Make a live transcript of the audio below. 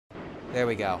There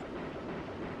we go.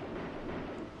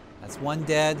 That's one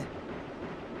dead.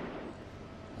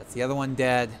 That's the other one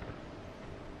dead.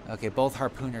 Okay, both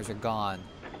harpooners are gone.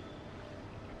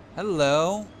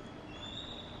 Hello.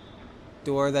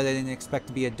 Door that I didn't expect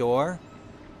to be a door.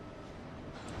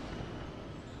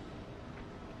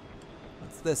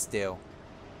 What's this do?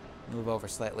 Move over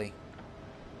slightly.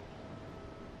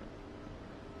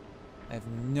 I have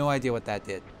no idea what that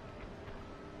did.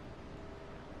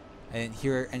 I didn't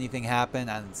hear anything happen.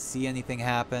 I didn't see anything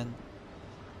happen.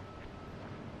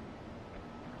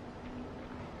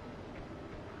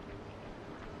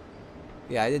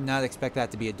 Yeah, I did not expect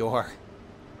that to be a door.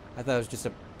 I thought it was just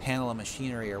a panel of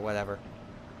machinery or whatever.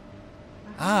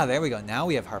 Ah, there we go. Now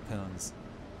we have harpoons.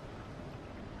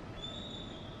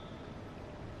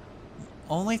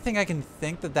 Only thing I can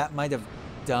think that might have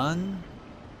done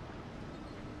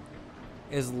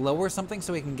is lower something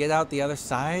so we can get out the other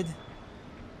side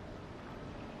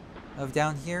of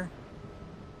down here.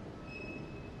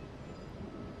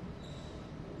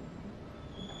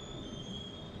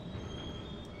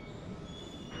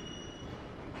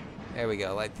 There we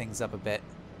go. Light things up a bit.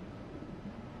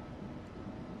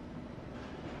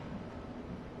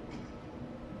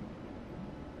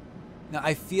 Now,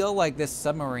 I feel like this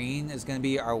submarine is going to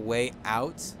be our way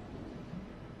out.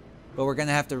 But we're going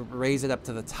to have to raise it up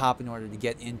to the top in order to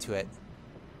get into it.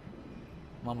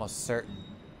 I'm almost certain.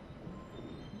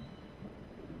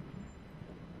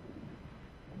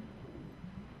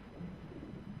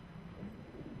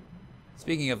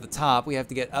 Speaking of the top, we have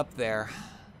to get up there.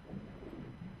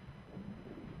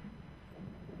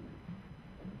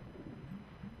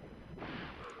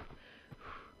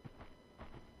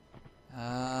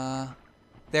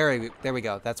 There we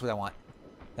go. That's what I want.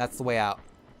 That's the way out.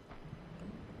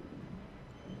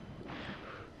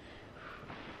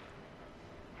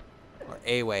 Or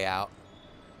a way out.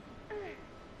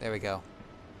 There we go.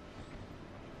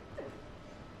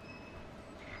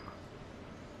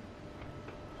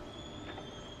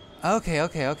 Okay,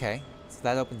 okay, okay. So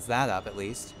that opens that up at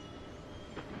least.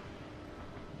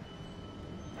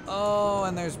 Oh,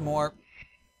 and there's more.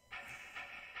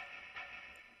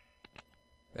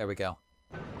 There we go.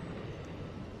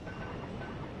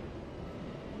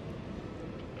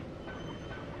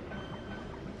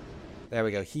 There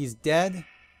we go. He's dead.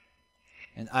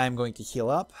 And I'm going to heal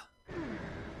up.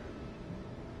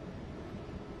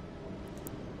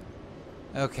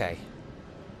 Okay.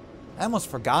 I almost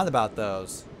forgot about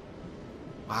those.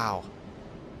 Wow.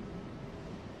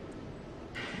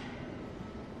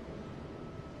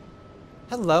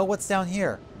 Hello, what's down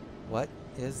here? What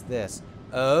is this?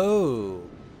 Oh,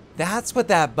 that's what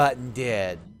that button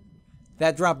did.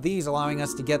 That dropped these, allowing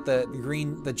us to get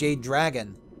the Jade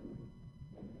Dragon.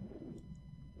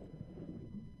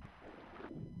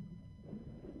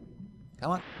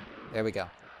 Come on. There we go.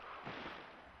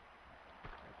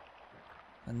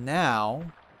 And now...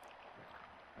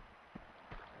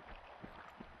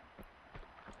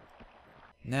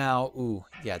 ooh,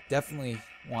 yeah, definitely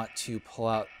want to pull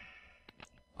out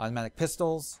automatic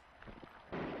pistols.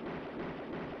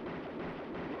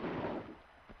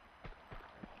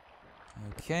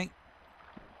 Okay.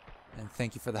 And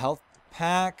thank you for the health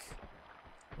pack.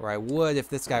 Or I would if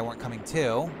this guy weren't coming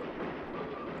too.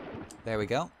 There we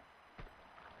go.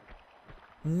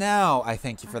 Now I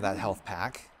thank you for that health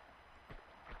pack.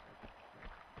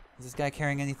 Is this guy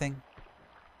carrying anything?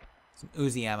 Some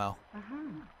Uzi ammo.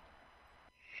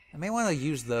 I may want to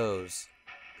use those.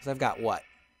 Because I've got what?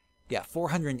 Yeah,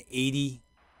 480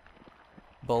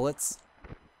 bullets.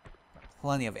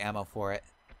 Plenty of ammo for it.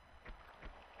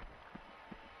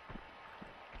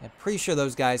 I'm pretty sure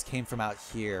those guys came from out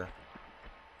here.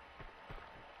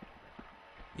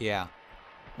 Yeah.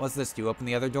 What's this do? Open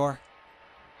the other door?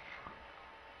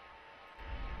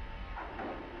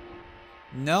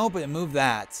 No, but it moved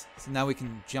that. So now we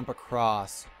can jump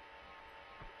across.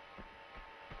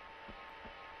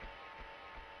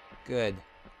 Good.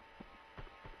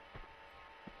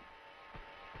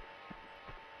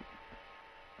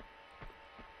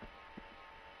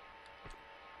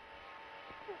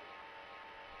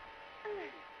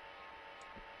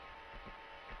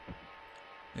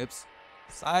 Oops.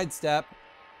 Sidestep.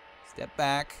 Step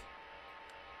back.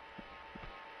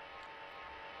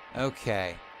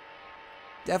 Okay.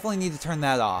 Definitely need to turn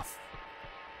that off.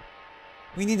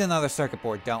 We need another circuit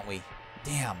board, don't we?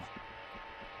 Damn.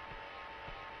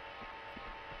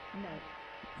 No.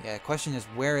 Yeah, the question is,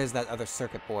 where is that other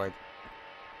circuit board?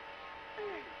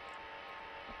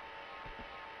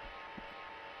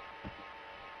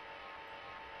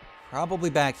 Probably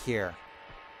back here.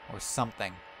 Or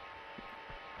something.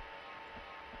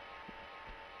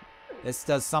 This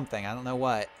does something. I don't know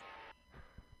what.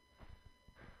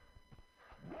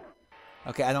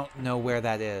 Okay, I don't know where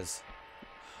that is.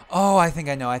 Oh, I think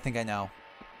I know. I think I know.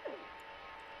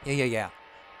 Yeah.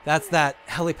 That's that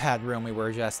helipad room we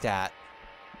were just at.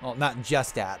 Well, not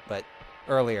just at, but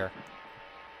earlier.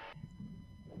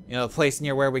 You know, the place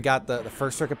near where we got the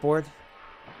first circuit board?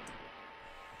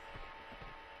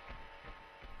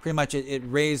 Pretty much it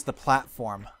raised the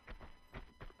platform.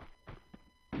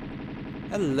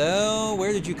 Hello,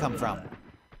 where did you come from?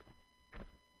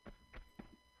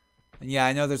 And yeah,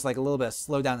 I know there's like a little bit of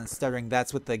slowdown and stuttering.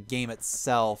 That's with the game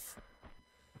itself.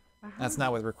 That's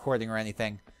not with recording or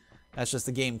anything. That's just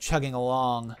the game chugging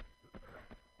along.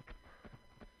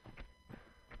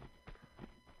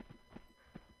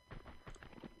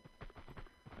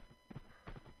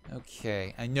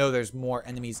 Okay, I know there's more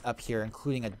enemies up here,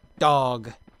 including a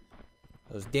dog.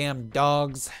 Those damn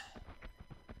dogs.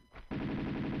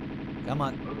 Come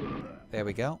on. There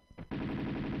we go.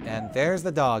 And there's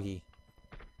the doggy.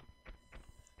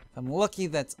 If I'm lucky,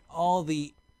 that's all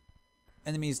the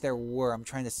enemies there were. I'm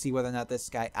trying to see whether or not this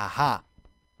guy... Aha!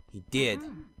 He did.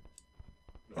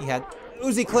 He had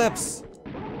Uzi clips!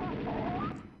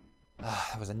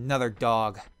 That was another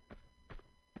dog.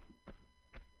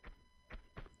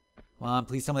 Come on,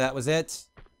 please tell me that was it.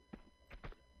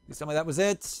 Please tell me that was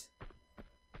it.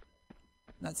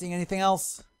 Not seeing anything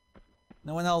else.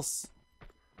 No one else.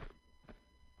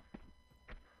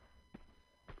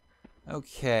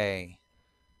 Okay.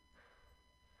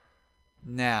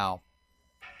 Now.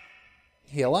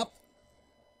 Heal up.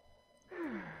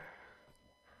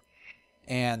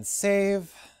 And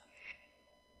save.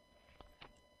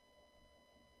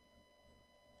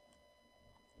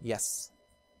 Yes.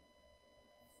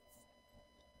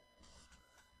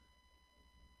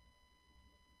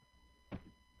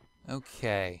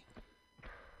 Okay.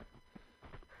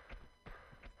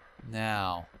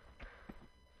 Now.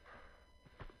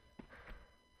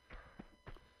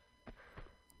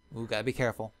 Ooh, gotta be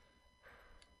careful.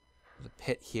 There's a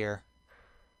pit here.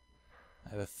 I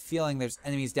have a feeling there's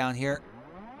enemies down here.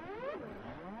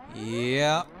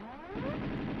 Yeah.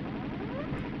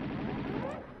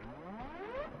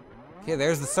 Okay,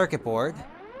 there's the circuit board.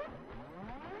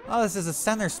 Oh, this is a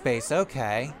center space.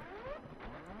 Okay.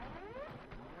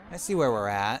 I see where we're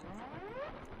at.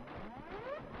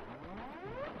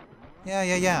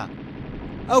 Yeah.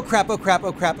 Oh crap, oh crap,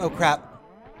 oh crap, oh crap.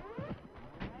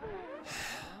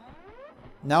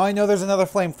 Now I know there's another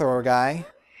flamethrower guy.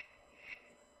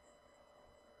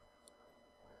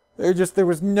 There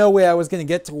was no way I was going to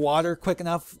get to water quick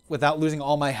enough without losing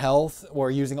all my health or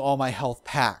using all my health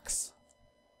packs.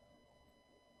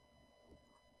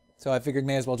 So I figured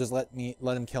may as well just let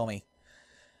him kill me.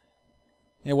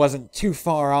 It wasn't too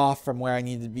far off from where I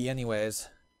needed to be anyways.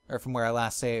 Or from where I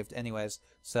last saved anyways.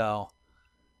 So...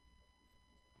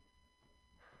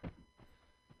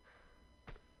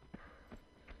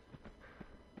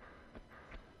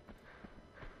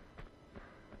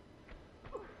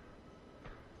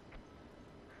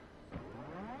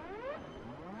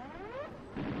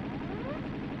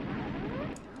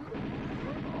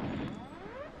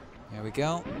 There we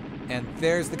go. And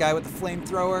there's the guy with the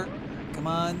flamethrower. Come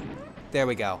on. There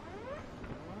we go.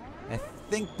 I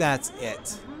think that's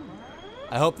it.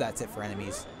 I hope that's it for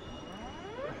enemies.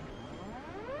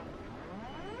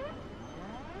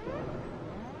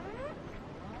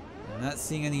 I'm not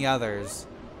seeing any others.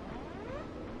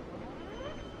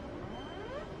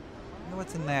 I wonder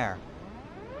what's in there.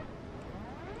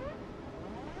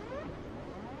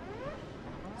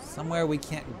 Somewhere we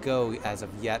can't go as of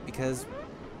yet because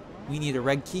we need a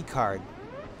red key card.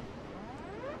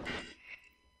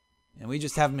 And we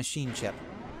just have a machine chip.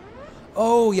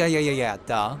 Oh, yeah,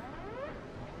 duh.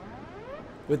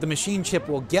 With the machine chip,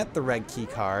 we'll get the red key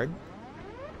card.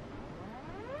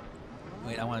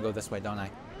 Wait, I want to go this way, don't I?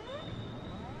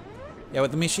 Yeah,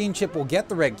 with the machine chip, we'll get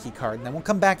the red key card, and then we'll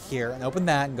come back here and open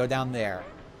that and go down there.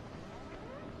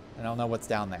 I don't know what's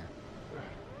down there.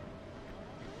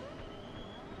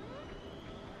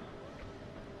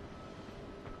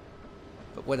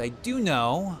 But what I do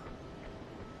know...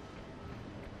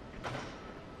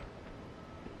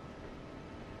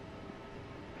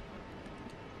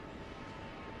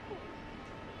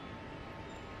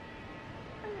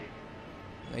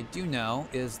 What I do know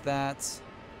is that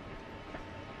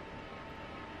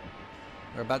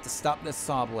we're about to stop this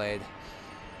saw blade.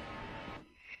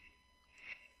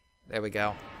 There we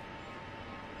go.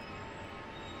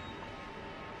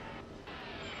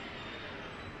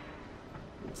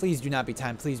 Please do not be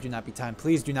timed. Please do not be timed.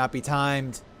 Please do not be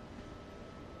timed.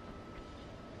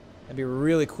 That'd be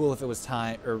really cool if it was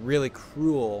timed, or really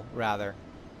cruel, rather.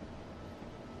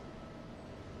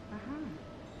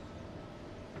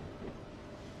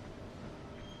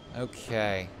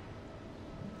 Okay.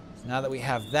 So now that we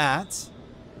have that,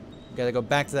 we gotta go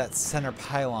back to that center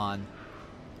pylon.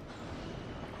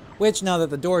 Which, now that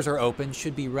the doors are open,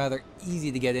 should be rather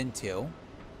easy to get into.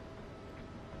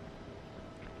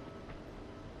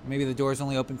 Maybe the door's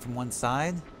only open from one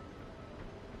side?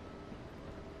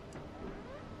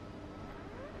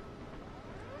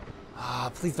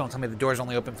 Ah, please don't tell me the door's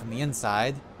only open from the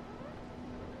inside.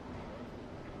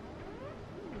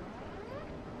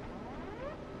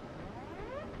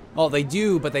 Well, they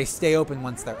do, but they stay open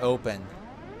once they're open,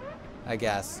 I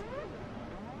guess.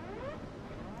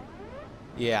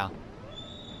 Yeah.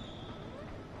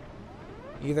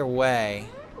 Either way,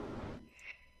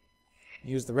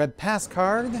 use the red pass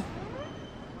card.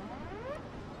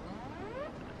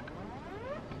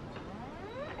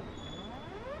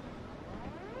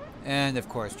 And, of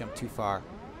course, jump too far.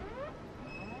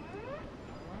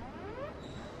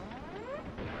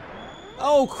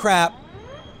 Oh, crap!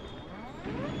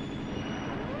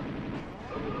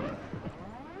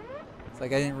 It's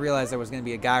like I didn't realize there was going to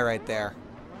be a guy right there.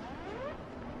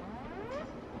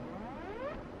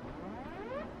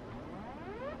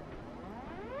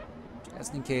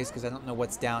 Just in case, because I don't know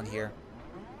what's down here.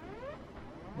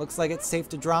 Looks like it's safe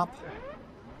to drop.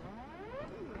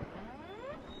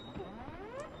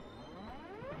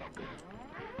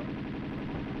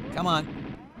 Come on.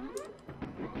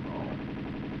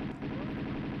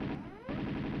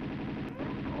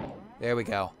 There we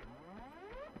go.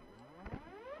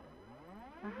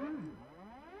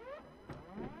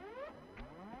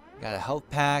 Got a health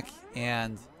pack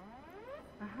and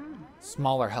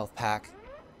smaller health pack.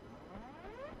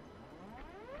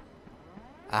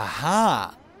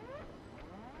 Aha!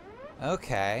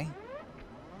 Okay.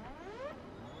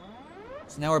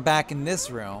 So now we're back in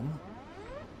this room.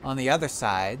 On the other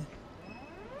side.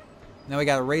 Now we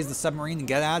gotta raise the submarine and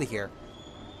get out of here.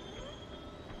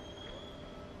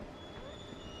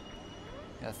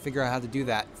 Gotta figure out how to do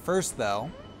that. First,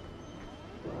 though,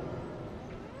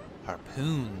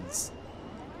 harpoons.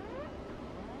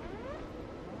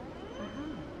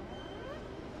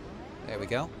 There we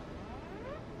go.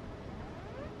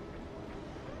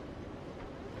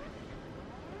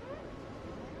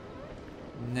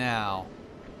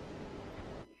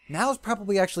 Now's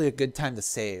probably actually a good time to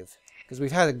save, because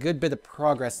we've had a good bit of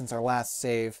progress since our last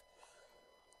save.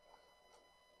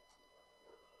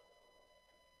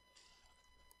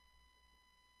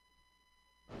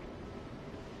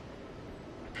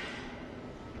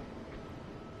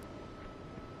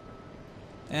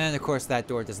 And of course that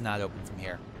door does not open from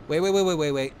here.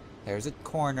 Wait. There's a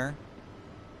corner.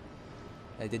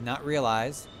 I did not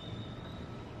realize.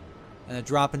 And a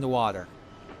drop in the water.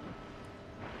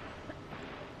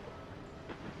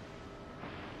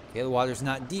 Okay, the water's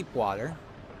not deep water.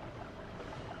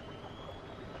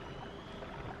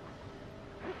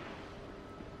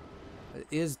 But it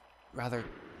is rather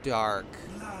dark.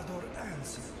 Blood or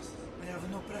answers? I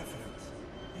have no preference.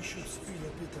 You should spill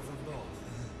a bit of both.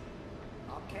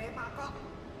 Okay, Marco.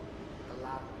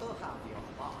 Glad to have your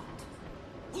heart.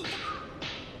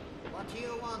 What do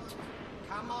you want?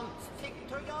 Come on, stick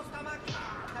to your stomach.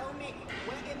 Tell me,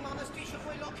 where in monastery should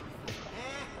we look?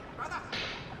 Brother?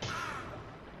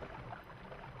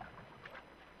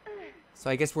 So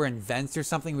I guess we're in vents or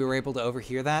something. We were able to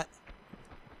overhear that.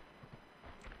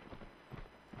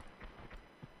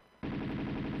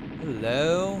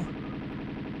 Hello?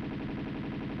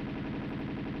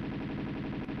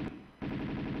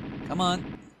 Come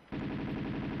on.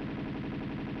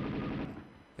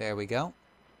 There we go.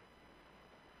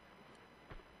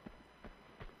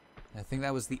 I think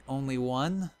that was the only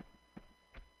one.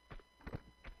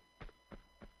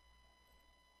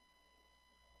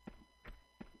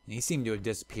 He seemed to have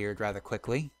disappeared rather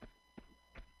quickly.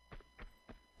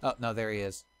 Oh, no, there he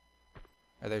is.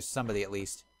 Or there's somebody at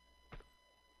least.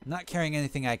 I'm not carrying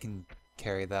anything I can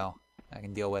carry, though. I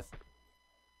can deal with.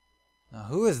 Now,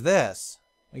 who is this?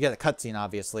 We get a cutscene,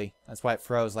 obviously. That's why it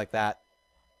froze like that.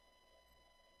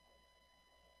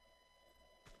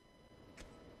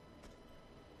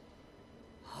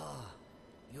 Oh,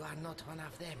 you are not one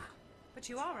of them. But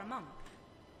you are a monk.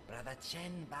 Brother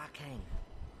Chen Bakang.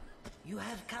 You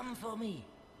have come for me.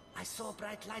 I saw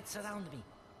bright lights around me.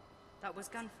 That was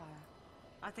gunfire.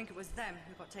 I think it was them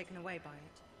who got taken away by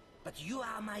it. But you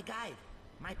are my guide,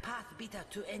 my path beater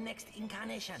to a next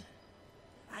incarnation.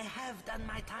 I have done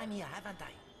my time here, haven't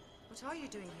I? What are you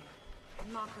doing here,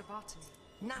 in Marco Bartoli?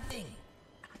 Nothing.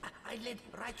 I led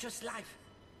righteous life.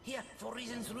 Here, for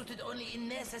reasons rooted only in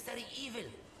necessary evil.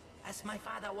 As my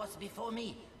father was before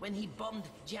me, when he bombed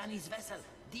Gianni's vessel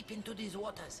deep into these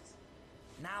waters.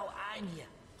 Now I'm here.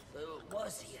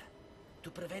 Was here. to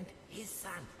prevent his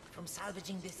son from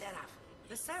salvaging the Seraph.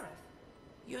 The Seraph?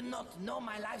 You not know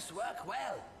my life's work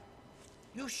well.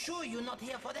 You sure you're not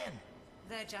here for them?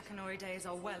 Their Jackanory days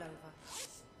are well over.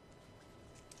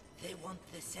 They want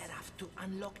the Seraph to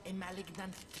unlock a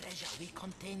malignant treasure we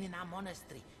contain in our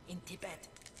monastery in Tibet.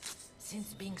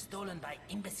 Since being stolen by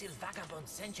imbecile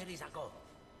vagabonds centuries ago,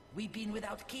 we've been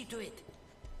without key to it,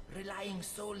 relying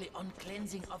solely on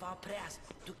cleansing of our prayers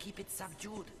to keep it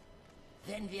subdued.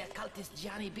 Then the occultist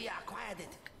Gianni Bia acquired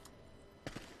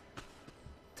it.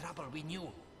 Trouble we knew.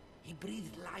 He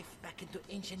breathed life back into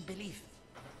ancient belief.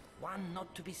 One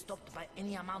not to be stopped by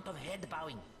any amount of head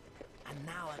bowing. And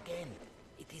now again,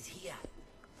 it is here.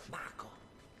 Marco,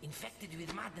 infected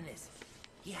with madness.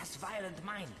 He has violent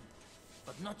mind,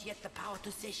 but not yet the power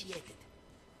to satiate it.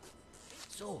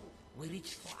 So, we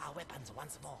reach for our weapons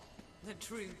once more. The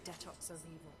true detox of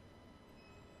evil.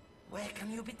 Where can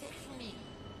you be taking me?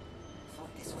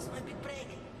 Thought this was my big break.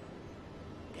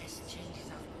 Guess changes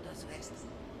of Buddha's rest.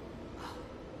 Oh,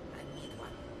 I need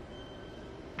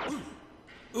one.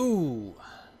 Ooh.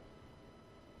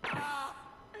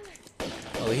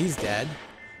 Oh, he's dead.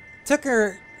 Took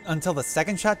her until the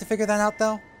second shot to figure that out,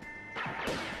 though?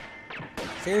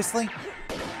 Seriously?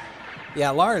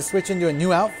 Yeah, Lara's switched into a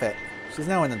new outfit. She's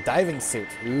now in a diving suit.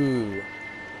 Ooh.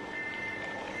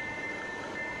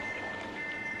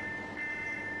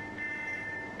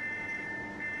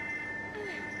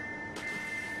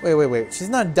 Wait. She's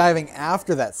not diving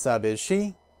after that sub, is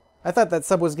she? I thought that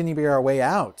sub was going to be our way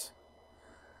out.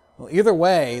 Well, either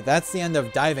way, that's the end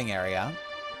of diving area.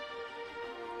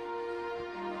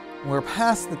 We're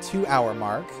past the 2-hour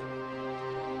mark.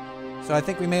 So I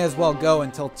think we may as well go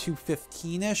until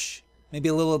 2:15-ish. Maybe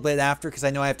a little bit after, because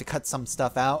I know I have to cut some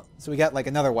stuff out. So we got like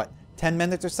another, what, 10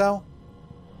 minutes or so?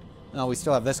 No, we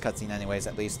still have this cutscene anyways,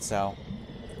 at least, so...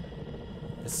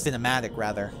 The cinematic,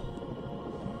 rather.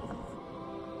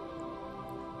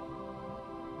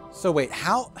 So wait,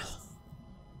 how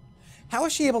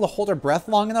is she able to hold her breath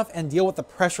long enough and deal with the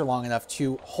pressure long enough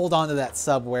to hold on to that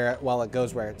sub while it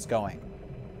goes where it's going?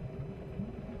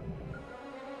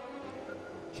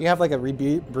 Do you have like a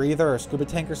rebreather or a scuba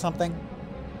tank or something?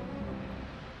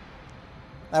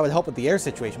 That would help with the air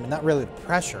situation, but not really the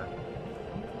pressure.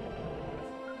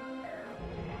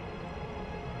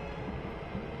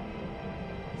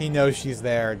 He knows she's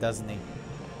there, doesn't he?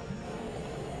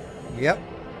 Yep.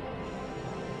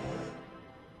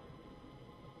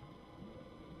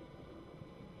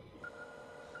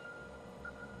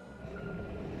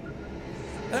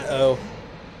 Uh-oh.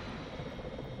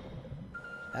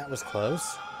 That was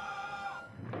close.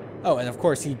 Oh, and of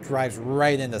course he drives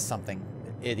right into something.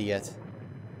 Idiot.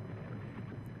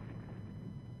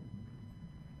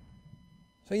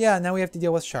 So yeah, now we have to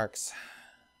deal with sharks.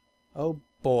 Oh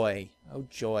boy. Oh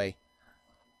joy.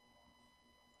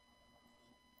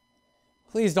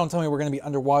 Please don't tell me we're going to be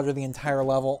underwater the entire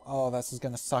level. Oh, this is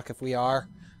going to suck if we are.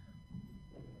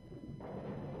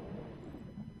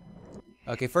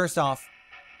 Okay, first off,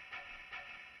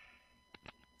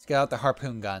 let's get out the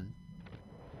harpoon gun.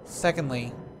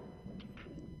 Secondly,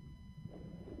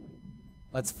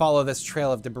 let's follow this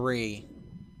trail of debris,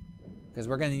 because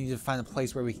we're going to need to find a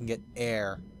place where we can get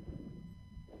air.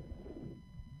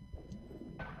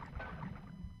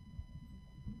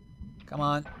 Come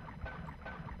on.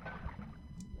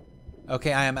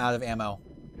 Okay, I am out of ammo.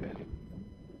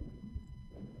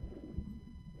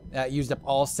 That used up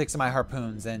all 6 of my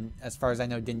harpoons, and as far as I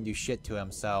know, didn't do shit to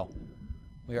him, so...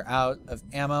 We are out of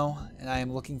ammo, and I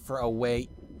am looking for a way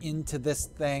into this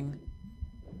thing.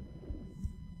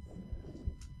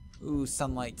 Ooh,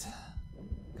 sunlight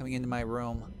coming into my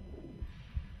room.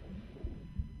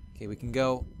 Okay, we can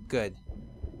go. Good.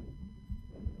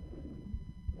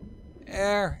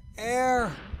 Air!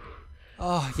 Air!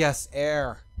 Oh, yes,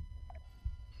 air.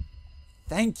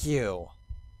 Thank you.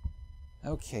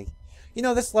 Okay. You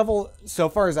know, this level so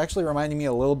far is actually reminding me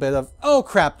a little bit of... Oh,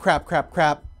 crap.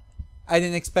 I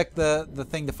didn't expect the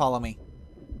thing to follow me.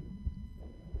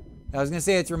 I was going to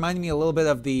say it's reminding me a little bit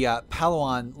of the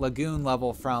Palawan Lagoon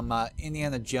level from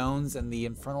Indiana Jones and the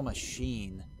Infernal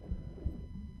Machine.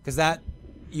 Because that,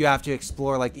 you have to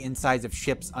explore like the insides of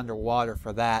ships underwater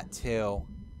for that too.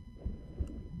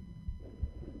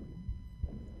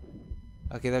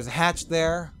 Okay, there's a hatch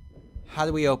there. How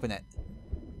do we open it?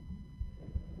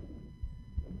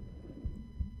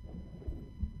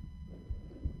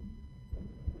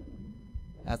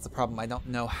 That's the problem. I don't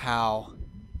know how.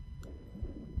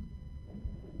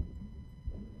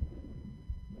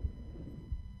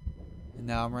 And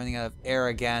now I'm running out of air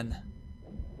again.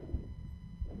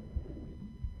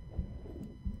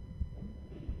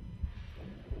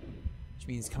 Which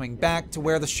means coming back to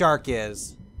where the shark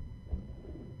is.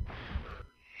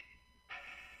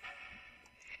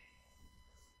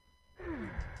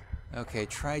 Okay,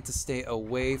 try to stay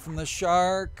away from the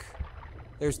shark.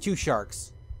 There's 2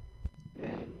 sharks.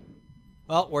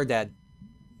 Well, we're dead.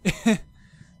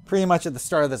 Pretty much at the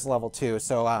start of this level too,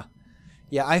 so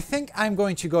yeah, I think I'm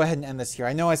going to go ahead and end this here.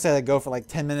 I know I said I'd go for like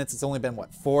 10 minutes. It's only been,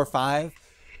 what, 4 or 5?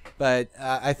 But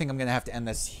I think I'm going to have to end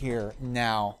this here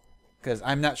now, because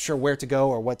I'm not sure where to go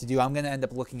or what to do. I'm going to end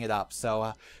up looking it up.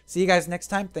 So see you guys next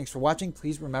time. Thanks for watching.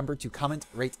 Please remember to comment,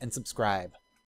 rate, and subscribe.